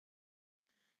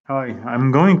Hi,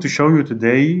 I'm going to show you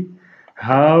today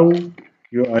how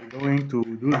you are going to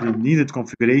do the needed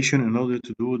configuration in order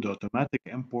to do the automatic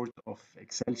import of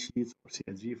Excel sheets or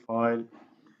CSV file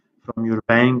from your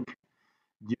bank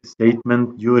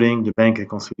statement during the bank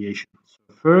reconciliation.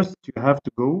 So first, you have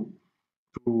to go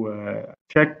to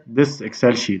check this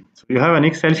Excel sheet. So you have an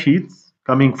Excel sheet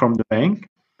coming from the bank.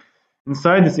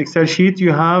 Inside this Excel sheet,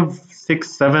 you have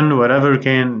 6, 7, whatever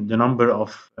can the number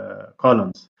of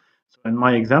columns. So in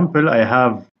my example, I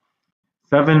have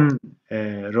seven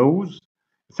rows,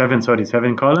 seven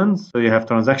columns. So you have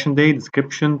transaction date,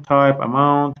 description, type,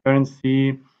 amount,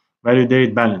 currency, value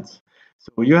date, balance.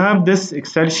 So you have this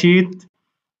Excel sheet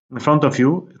in front of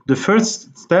you. The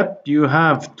first step you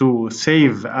have to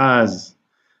save as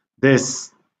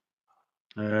this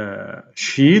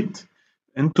sheet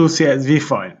into CSV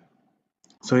file.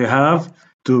 So you have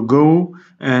to go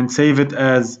and save it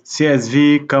as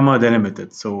CSV,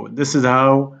 delimited. So this is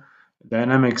how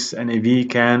Dynamics NAV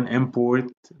can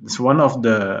import. This is one of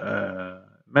the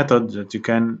methods that you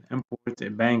can import a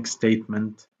bank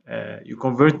statement. You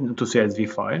convert it into CSV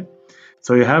file.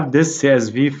 So you have this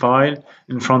CSV file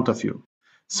in front of you.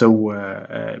 So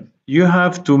you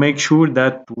have to make sure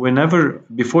that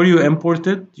before you import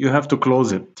it, you have to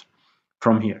close it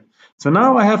from here. So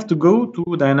now I have to go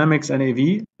to Dynamics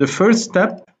NAV. The first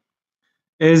step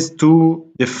is to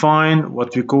define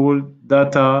what we call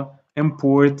data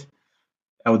import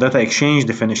or data exchange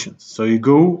definitions. So you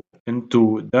go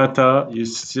into data, you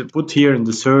put here in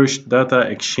the search data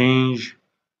exchange,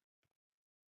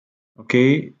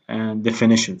 okay, and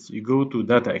definitions. You go to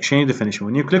data exchange definition.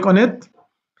 When you click on it,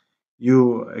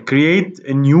 you create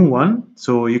a new one.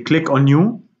 So you click on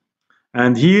new,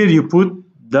 and here you put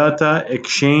data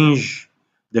exchange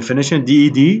definition,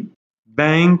 DED,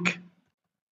 bank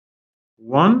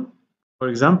one, for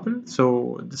example.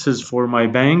 So this is for my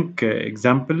bank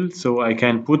example. So I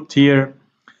can put here,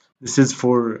 this is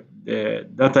for the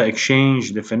data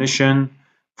exchange definition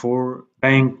for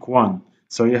bank one.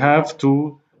 So you have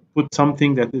to put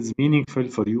something that is meaningful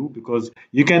for you, because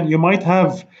you might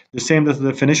have the same data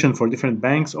definition for different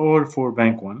banks or for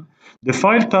bank one. The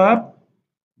file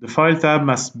tab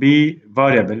must be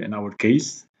variable in our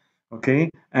case, okay,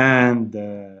 and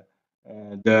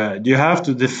you have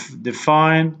to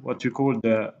define what you call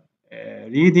the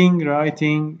reading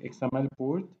writing XML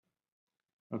port.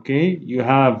 Okay, you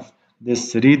have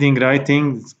this reading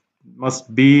writing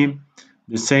must be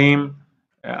the same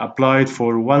applied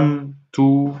for 1,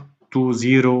 2, 2,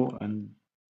 0 and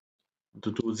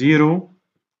 2, 2, 0,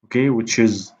 okay, which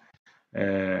is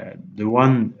the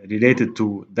one related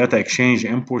to data exchange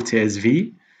import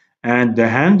CSV, and the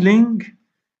handling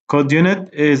code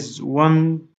unit is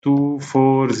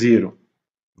 1240.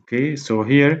 Okay, so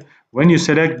here when you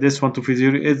select this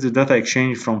 1240, it's the data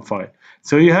exchange from file.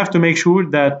 So you have to make sure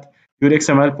that your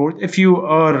XML port, if you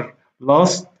are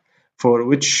lost for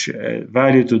which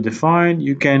value to define,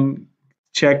 you can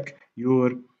check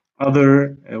your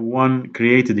other one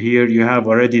created here. You have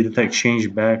already data exchange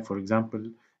back, for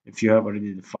example, if you have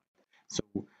already defined. So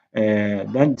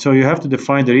so you have to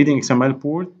define the reading XML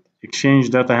port, exchange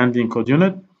data handling code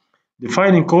unit. The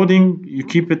file encoding, you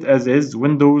keep it as is,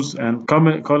 Windows, and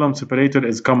column separator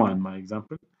is comma in my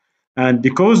example. And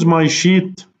because my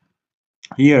sheet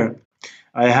here,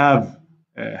 I have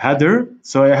a header,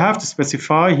 so I have to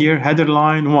specify here header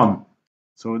line 1.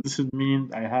 So this would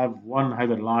mean I have one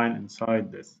header line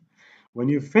inside this. When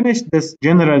you finish this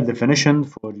general definition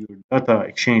for your data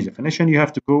exchange definition, you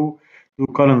have to go to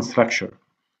column structure.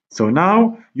 So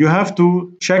now you have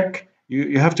to check,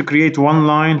 you have to create one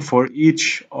line for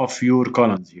each of your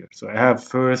columns here. So I have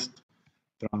first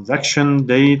transaction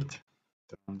date,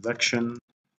 transaction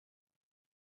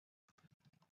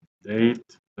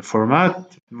date. The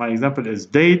format, my example is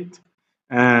date,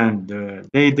 and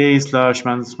day slash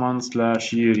month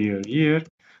slash year.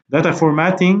 Data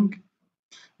formatting,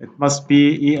 it must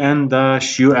be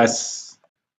en-us.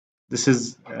 This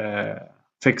is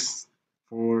fixed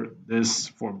for this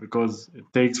form because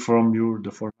it takes from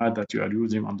the format that you are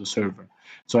using on the server.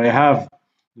 So I have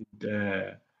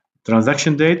the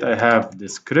transaction date, I have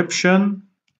description,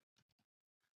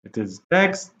 it is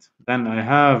text, then I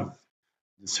have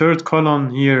the third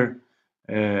column here,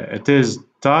 it is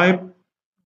type,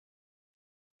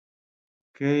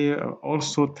 okay,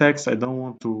 also text, I don't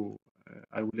want to,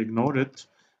 I will ignore it.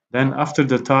 Then after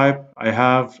the type, I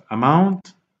have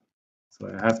amount. So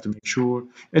I have to make sure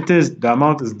the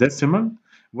amount is decimal.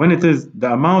 When it is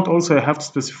the amount, also I have to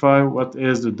specify what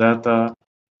is the data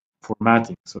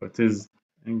formatting. So it is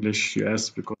English US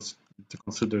because to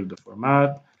consider the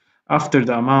format. After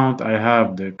the amount, I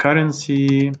have the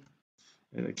currency,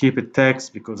 keep it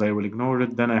text because I will ignore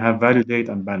it. Then I have value date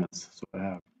and balance. So I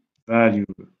have value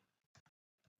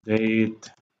date,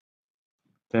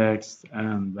 text,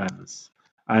 and balance.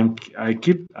 I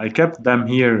kept them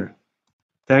here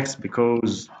text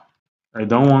because I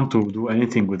don't want to do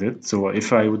anything with it. So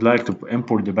if I would like to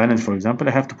import the balance, for example,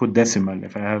 I have to put decimal.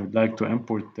 If I would like to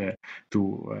import to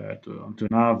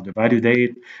NAV the value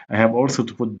date, I have also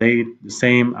to put date the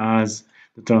same as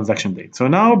the transaction date. So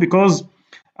now because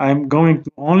I'm going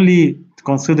to only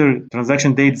consider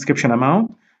transaction date, description,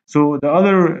 amount, so the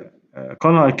other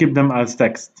column I keep them as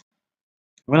text.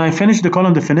 When I finish the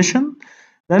column definition,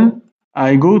 then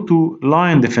I go to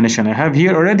line definition. I have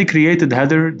here already created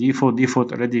header, default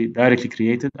already directly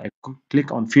created. I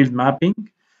click on field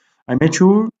mapping. I made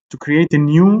sure to create a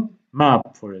new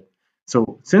map for it.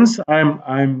 So since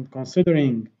I'm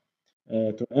considering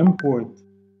to import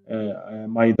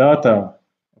my data,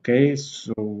 okay,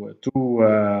 so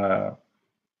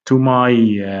to my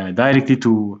directly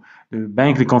to the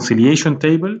bank reconciliation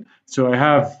table. So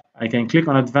I can click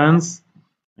on advanced.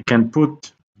 I can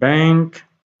put bank.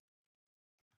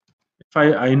 If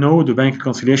I know the bank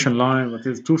reconciliation line, what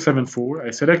is 274,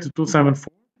 I selected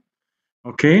 274.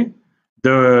 Okay.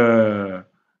 The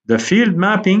field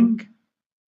mapping,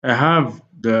 I have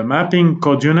the mapping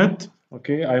code unit.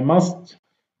 Okay. I must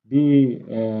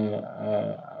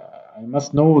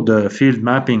know the field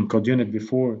mapping code unit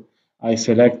before I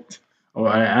select or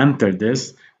I enter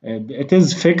this. It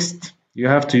is fixed. You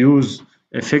have to use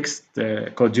a fixed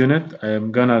code unit.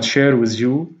 I'm gonna share with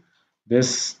you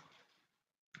this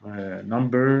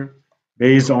number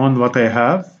based on what I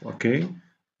have. Okay,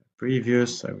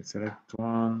 previous, I will select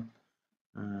one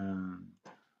and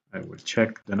I will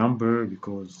check the number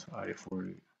because I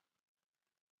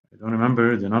don't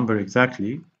remember the number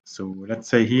exactly. So let's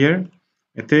say here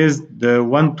it is the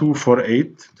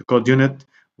 1248, the code unit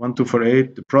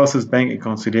 1248, the process bank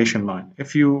reconciliation line.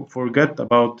 If you forget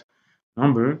about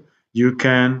number, you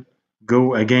can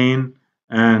go again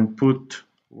and put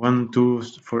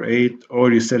 1248,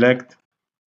 or you select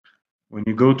when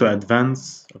you go to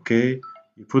advance. Okay,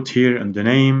 you put here in the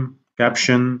name,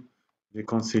 caption,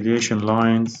 reconciliation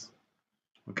lines.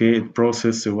 Okay, it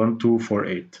process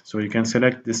 1248. So you can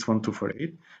select this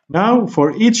 1248. Now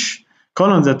for each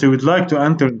column that you would like to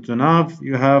enter into NAV,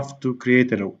 you have to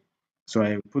create a row. So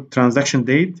I put transaction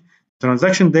date.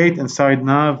 Transaction date inside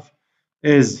NAV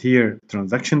is here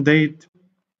transaction date,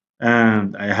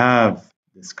 and I have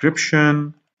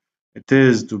description. It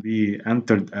is to be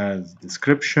entered as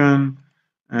description,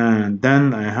 and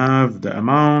then I have the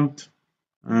amount,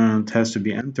 and it has to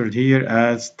be entered here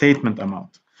as statement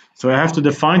amount. So I have to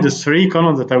define the three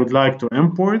columns that I would like to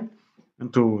import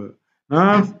into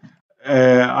nav.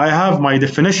 I have my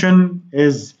definition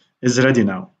is ready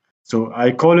now. So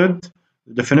I call it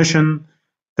definition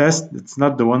test. It's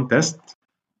not the one test.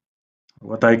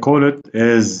 What I call it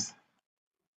is,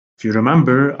 if you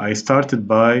remember, I started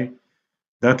by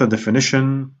data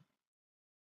definition.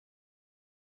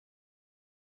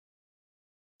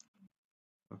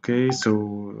 Okay, so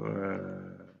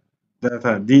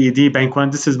data DED bank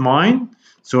one, this is mine.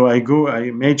 So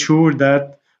I made sure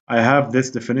that I have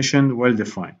this definition well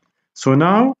defined. So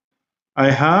now I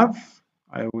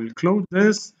will close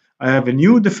this. I have a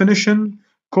new definition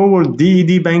called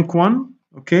DED bank one,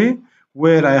 okay,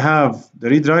 where I have the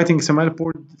read writing XML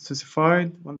port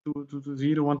specified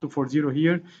 12220, 1240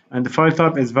 here, and the file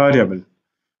type is variable.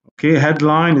 Okay,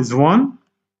 headline is one,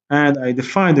 and I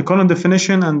define the column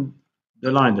definition and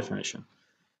the line definition.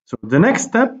 So the next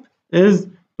step is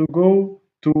to go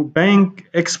to bank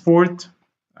export.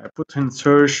 I put in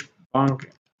search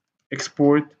bank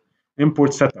export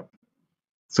import setup.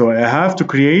 So I have to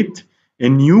create a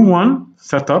new one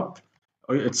setup.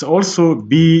 It's also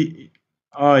BIS.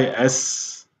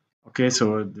 Okay,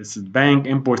 so this is bank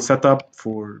import setup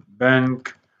for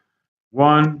bank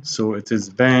one. So it is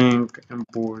bank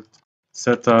import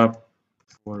setup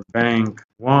for bank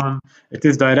one. It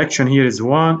is direction here is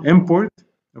one import.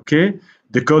 Okay,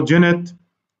 the code unit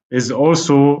is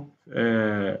also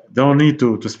don't need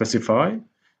to specify.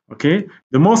 Okay,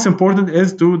 the most important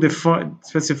is to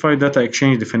specify data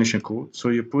exchange definition code. So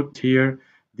you put here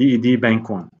DED bank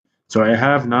one. So I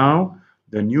have now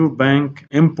the new bank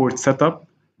import setup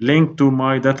linked to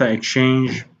my data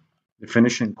exchange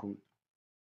definition code.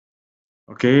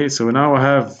 Okay, so now I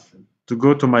have to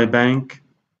go to my bank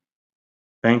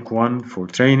one for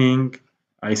training.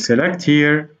 I select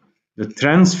here the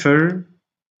transfer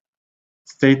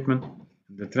statement,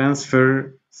 the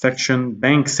transfer section,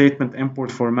 bank statement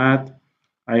import format.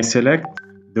 I select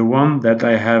the one that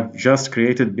I have just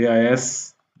created,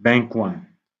 BIS bank one.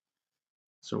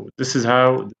 So this is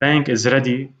how the bank is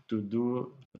ready to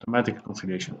do automatic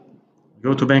reconciliation.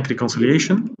 Go to bank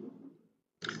reconciliation.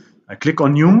 I click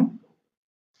on new.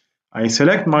 I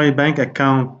select my bank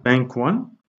account, bank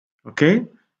one, okay,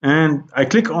 and I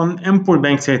click on import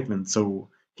bank statement. So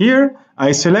here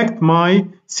I select my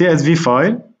CSV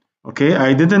file, okay.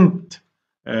 I didn't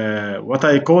what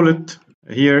I call it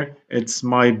here, it's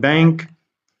my bank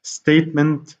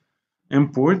statement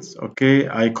imports, okay.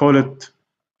 I call it,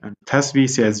 and it has to be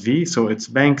CSV, so it's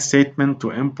bank statement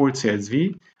to import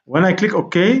CSV. When I click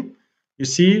OK, you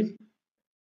see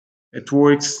it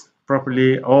works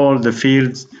properly. All the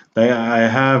fields that I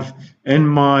have in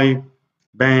my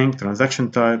bank,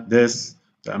 transaction type, this,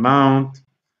 the amount.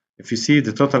 If you see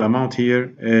the total amount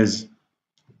here is,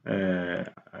 I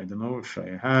don't know if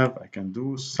I can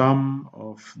do some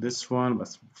of this one,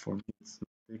 but for me it's not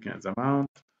taken as amount.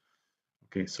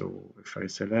 Okay, so if I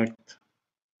select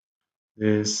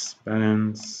this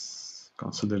balance,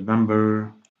 consider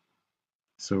number,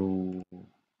 so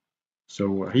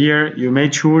here you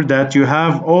made sure that you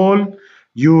have all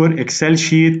your Excel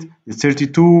sheet, the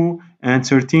 32 and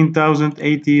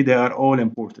 13,080, they are all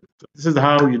imported. So this is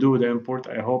how you do the import.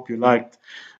 I hope you liked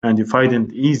and you find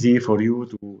it easy for you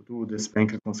to do this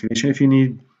bank reconciliation. If you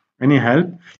need any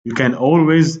help, you can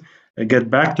always get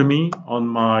back to me on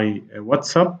my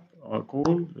WhatsApp or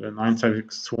call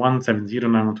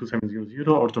 96170912700,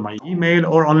 or to my email,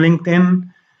 or on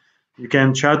LinkedIn. You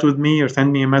can chat with me or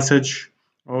send me a message,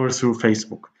 or through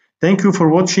Facebook. Thank you for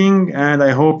watching, and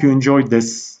I hope you enjoyed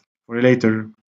this. For later.